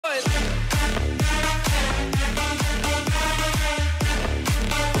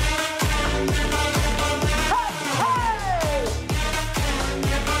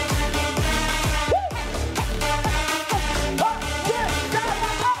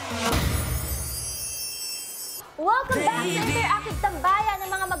Welcome back sa Interactive Tambayan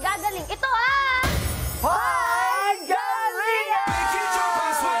ng mga magagaling. Ito ang... Pagalingan!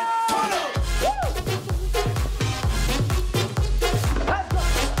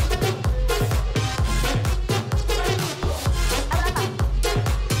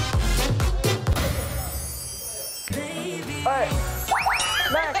 Alright,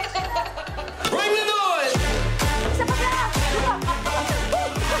 next! Bring the noise! Isa pa na!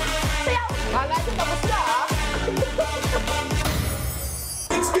 Sayaw! Kala niyo tapos na, ha?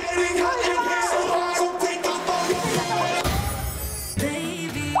 It's getting hot in here, so take off all your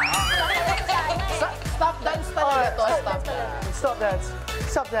Stop dance talaga to. Stop dance.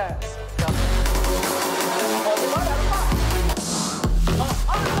 Stop dance. Stop. Oh, diba? Meron pa.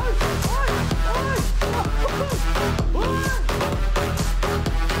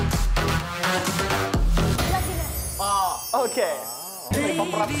 Okay. May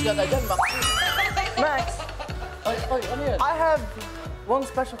pang-practice ka na dyan, Max, ano yan? I have one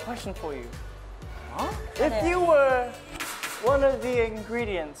special question for you. If you were one of the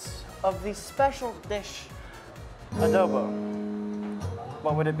ingredients of the special dish adobo,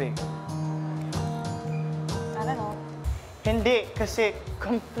 what would it be? I don't know. Hindi, kasi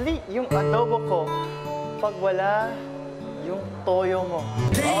complete yung adobo ko pag wala yung toyo mo.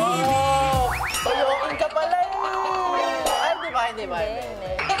 Oh! Toyoin ka pala eh! Ay, hindi ba?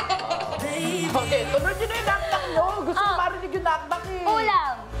 Okay, tuloy nyo na yung knock-knock nyo. Gusto ko marinig yung knock-knock eh.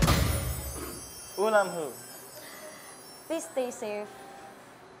 Ulam! Ulam who? Please stay safe.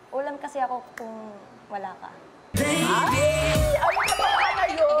 Ulam kasi ako kung wala ka. Ay! Ano na ba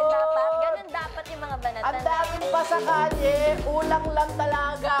kayo? Ganun dapat yung mga banatan. Ang daming pa sa kalye. Ulang lang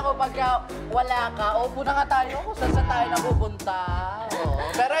talaga ako pagka wala ka. Upo na nga tayo kung saan tayo napupunta.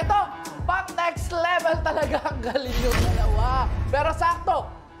 Pero ito, pang next level talaga ang galing yung dalawa. Pero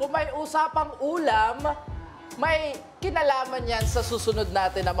sakto, kung may usapang ulam, may kinalaman yan sa susunod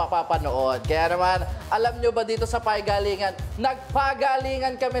natin na mapapanood. Kaya naman, alam nyo ba dito sa Pagalingan,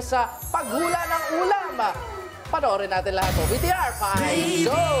 nagpagalingan kami sa paghula ng ulam. Panoorin natin lahat po. VTR,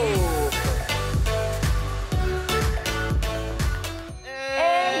 go!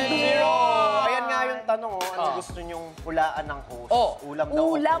 Ayan nga yung tanong, ano gusto nyong hulaan ng host? Ulam daw.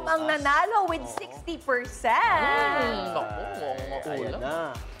 Ulam ang nanalo with 60%. Ayan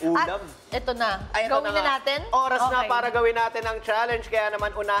na. Ulam. Ito na. Ay, ito Gawin na natin? Oras na Okay. para gawin natin ang challenge. Kaya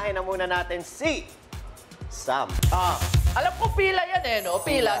naman unahin na muna natin si Sam. Alam ko pila yan eh, no?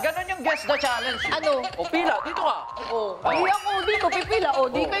 Pila. Ganon yung guess the challenge. Ano? O pila, dito ka. Di ako dito pipila.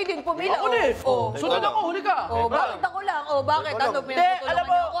 Di kayo din pumila. Ako din. Sunod ako, huli ka. Bakit ako lang? Bakit? Ano? Hindi, alam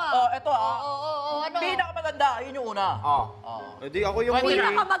mo, eto Ano? pinakamaganda, yun yung una. Hindi ako yung Pwede huli.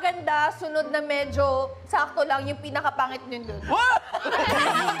 Pinakamaganda, sunod na medyo sakto lang yung pinakapangit nyo dun. What?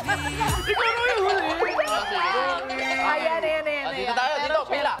 Ikaw na yung huli. Ayan. Dito tayo, dito,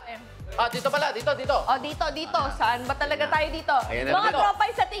 pila. Dito pala, dito. Dito. Saan ba talaga tayo dito? Ayan na, Mga dito. tropay,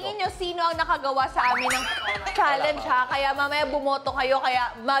 sa tingin nyo, sino ang nakagawa sa amin ng challenge, ha? Kaya mamaya bumoto kayo,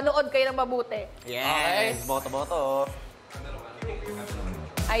 kaya manood kayo ng mabuti. Yes. Boto-boto.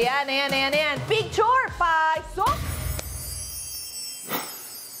 Ayan. Picture, pasok!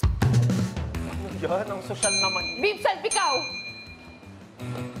 Yan, ang sosyal naman. Beep selfie ikaw!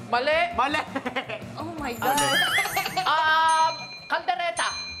 Mali. Oh my God.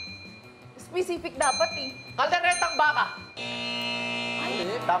 Kaldereta. Specific dapat eh. Kalderetang baka.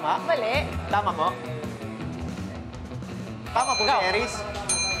 Tama? Mali. Tama mo? Tama po, Eris.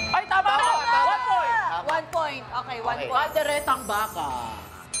 Ay, tama na. 1 point. 1 point. Okay, 1 point. Kalderetang baka.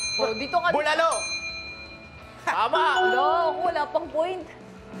 Dito ka. Bulalo! Tama. Wala pang point.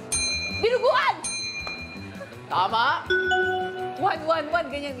 Dinuguan! Tama. 1,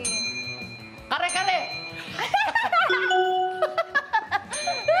 ganyan. Kare-kare.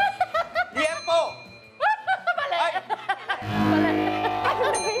 Liempo! Mali. Ano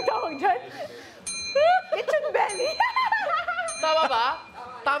na yung tawag dyan? Kitchen belly. Tama ba?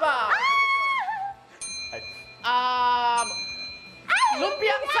 Tama.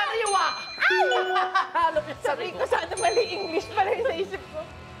 Lumpiang sariwa. Lumpiang Sabi sariwa. ko sana mali English pala yung sa isip ko.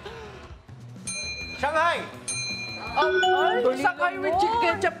 Shanghai! Sakay with chicken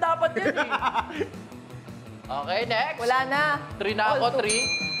ketchup dapat yan eh. Okay, next. Wala na. 3 na ako,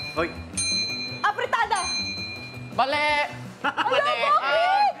 3. Hoy! Apritada. Mali. Mali.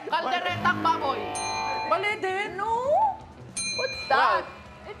 bakit? Kalderetang baboy. Mali din. No? What's that?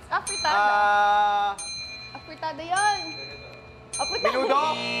 It's apritada. Apritada yan. Apritada. Menudo!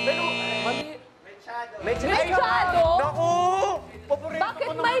 Mali. Mechado? Naku! Paborito Bakit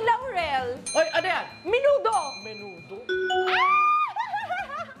ko may naman. laurel? Oy, ano yan? Menudo. Menudo.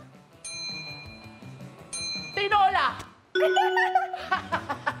 Tinola.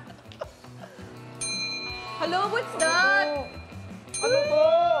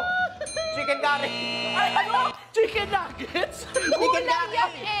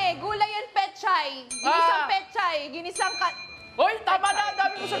 Gulay yan, pechay. Ginisang pechay. Ginisang Hoy, tama na! Ang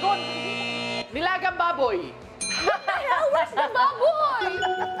dami mo sagot! Nilagang baboy. Awas na baboy!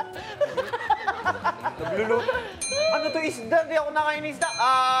 Nagluluto. Ano to isda? Hindi ako nakain isda.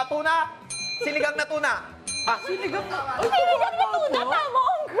 Tuna. Sinigang na tuna. Sinigang na. Sinigang na tuna, tama.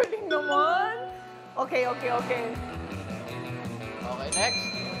 Ang galing naman. Okay. Okay, next.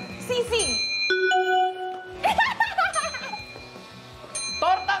 Sisig.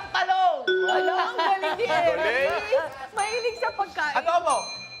 Tortang talong! Ano, ang galing ni Eris. Mahilig sa pagkain. Adobo.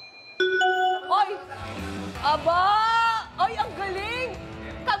 Oy! Aba! Oy, ang galing!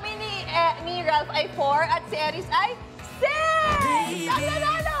 Kami ni Ralph ay 4 at si Eris ay 6! Ang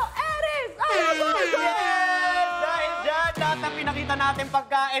nanalo! Eris! Ang nanalo! Yes! Dahil dyan, lahat ng pinakita natin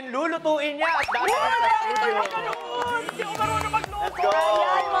pagkain, lulutuin niya at dahil sa studio. Hindi ko marunong magluto! Let's go!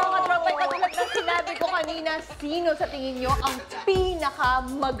 Ayan, mga katropay, katulad ng sinabi ko kanina, sino sa tingin nyo ang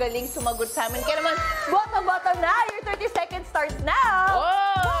pinakamagaling sumagot sa amin? Kaya naman, bottom na! Your 30 seconds starts now!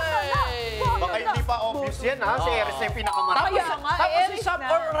 Oy! Baka hindi pa obvious yan, ha? Si Eris na yung pinakamarami. Kaya nga, Tapos si Eris Sam na.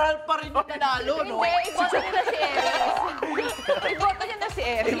 or Ralph pa rin yung nanalo, no? Hindi, iboto niya na si Eris. Iboto niya na si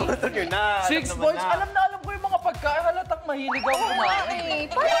Eris. Ito yun na. 6 points. Alam ko yung mga pagkain. Halatang mahilig ako kumain. Eh,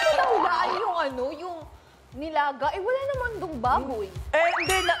 paano mo nahulaan yung nilaga? Eh, wala naman dong baboy.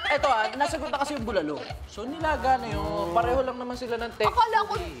 Hindi. Eto nasagot na kasi yung bulalo. So, nilaga na yun. Pareho lang naman sila ng technique. Akala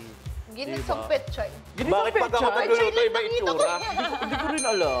ko, ginisang petchay. Bakit pag ako nagluluto, iba itsura? Hindi ko rin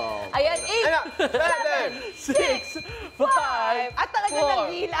alam. Ayan, 8, 7, 6, 5, at talaga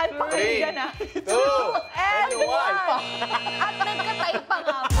naghilaan pa kayo dyan, ha? 2, And 1. At nagkatay pa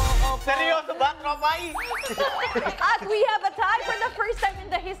nga po. seryoso ba, KatroPIE? At we have a tie for the first time in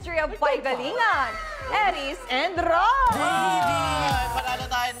the history of Pagalingan. Eris and Rob. Ay, panalo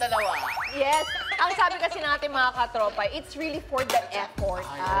tayong dalawa. Yes. Ang sabi kasi natin mga katropa, it's really for the effort.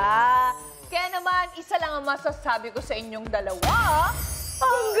 Kaya naman, isa lang ang masasabi ko sa inyong dalawa.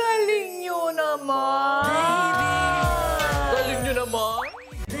 Ang galing nyo naman! Galing nyo naman.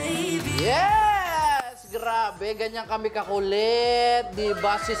 Yes! Grabe, ganyan kami kakulit.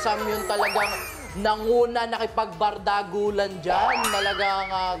 Diba si Sam yun talagang nanguna nakipagbardagulan dyan. Talagang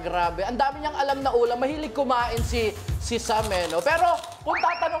grabe. Ang dami niyang alam na ulam. Mahilig kumain si Sam, no? Pero kung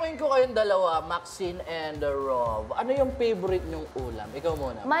tatanungin ko kayong dalawa, Maxine and Rob, ano yung favorite niyong ulam? Ikaw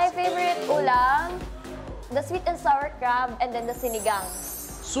muna. My favorite ulam, the sweet and sour crab and then the sinigang.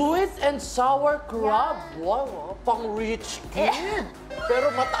 Sweet and sour crab. Wow, pang rich kid.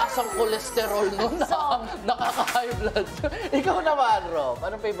 Pero mataas ang kolesterol nun. Nakaka-high blood. Ikaw naman, Rob.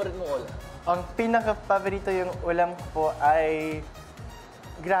 Anong favorite mong ulam? Ang pinaka-paborito yung ulam ko po ay...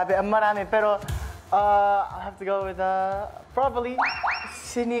 Grabe, ang marami. Pero I have to go with probably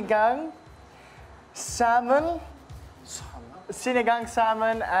sinigang, salmon, sinigang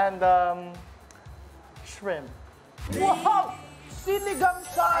salmon, and shrimp. Wow! Sinigang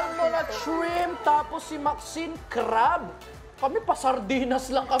salmon at shrimp, tapos si Maxine, crab. Kami pasardinas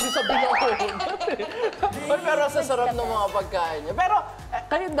lang kami sa binahon. Pero sa sarap ng mga pagkain niya. Pero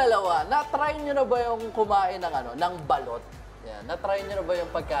kayong dalawa, na-try niyo na ba yung kumain ng balot? Yan, na-try niyo na ba yung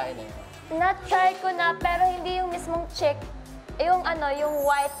pagkain na yun? Na-try ko na, pero hindi yung mismong chick. Yung yung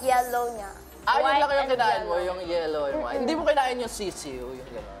white, yellow niya. Yun White lang yung and kinain mo, yellow. yung yellow. Hindi mo kinain yung sisiw, yung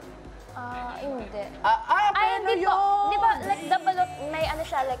gano'n. Hindi. Pero hindi yun! po. Di ba, like, the balot, may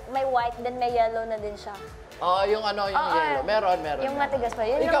siya, like, may white, then may yellow na din siya. Yung yellow. Meron. Yung matigas pa.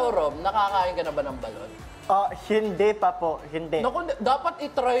 Yun Ikaw, Rob, nakakain ka na ba ng balot? Hindi pa po, hindi. Naku, dapat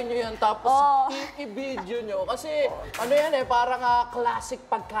i-try nyo yan, tapos i-video nyo. Kasi, parang classic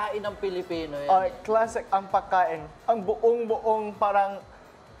pagkain ng Pilipino yan. Classic ang pagkain. Ang buong parang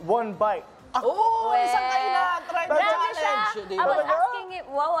one bite. Isang kainan! Try the Ready siya. challenge, di I ba? was asking him,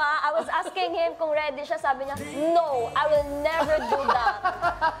 I was asking him kung ready siya. Sabi niya, no, I will never do that.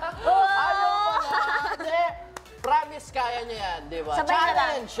 Ayaw pala. Promise, kaya nyo yan, di ba? Sabay na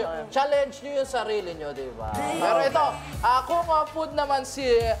lang. Challenge nyo yung sarili nyo, di ba? Pero ito, kung food naman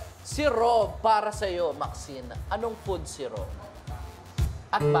si Rob para sa'yo, Maxine, anong food si Rob?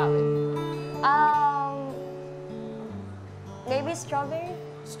 At bakit? Maybe strawberry?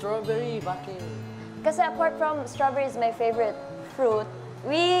 Strawberry, bakit? Kasi apart from strawberry is my favorite fruit,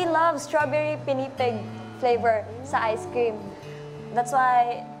 we love strawberry pinipig flavor sa ice cream. That's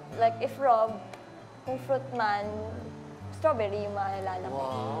why, like, if Rob, kung fruit man, strawberry yung maalala ko.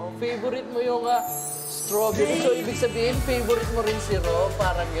 Wow, favorite mo yung strawberry. So, ibig sabihin, favorite mo rin si Rob,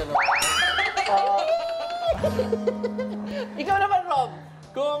 parang gano'n. Ikaw naman, Rob,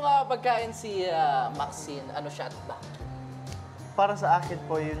 kung pagkain si Maxine, ano siya at bakit? Para sa akin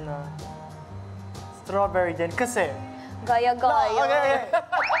po yun strawberry din. Kasi Gaya-gaya. No, okay.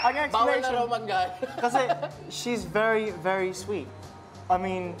 Ang Bawal na explanation. raw manggay. Kasi she's very, very sweet. I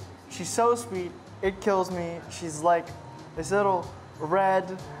mean, she's so sweet, it kills me. She's like this little red,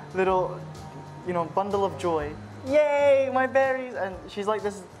 bundle of joy. Yay, my berries! And she's like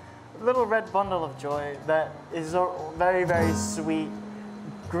this little red bundle of joy that is very, very sweet.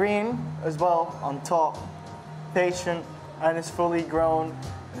 Green as well on top, patient, and it's fully grown,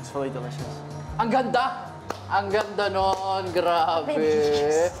 and it's fully delicious. Ang ganda! Ang ganda nun, grabe.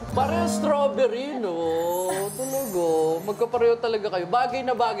 Pareho strawberry, no? Talaga. Magkapareho talaga kayo. Bagay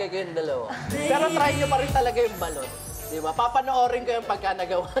na bagay kayong dalawa. Pero try nyo pa rin talaga yung balot. Di ba? Papanoorin ko yung pagka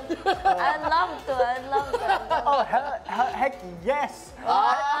nagawa. I'd love to. Oh, heck yes!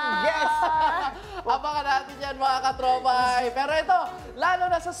 Yes! Abangan natin yan, mga katropa. Pero ito,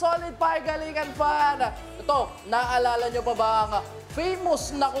 lalo na sa Solid Pie Galingan Fan. Ito, naalala nyo pa ba ang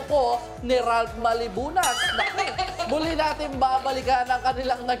famous na kuko ni Ralph Malibunas? Muli natin babalikan ang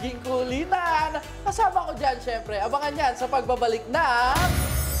kanilang naging kulitan. Kasama ko dyan, syempre. Abangan yan sa pagbabalik ng...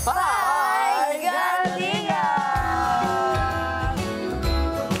 Pie Galingan!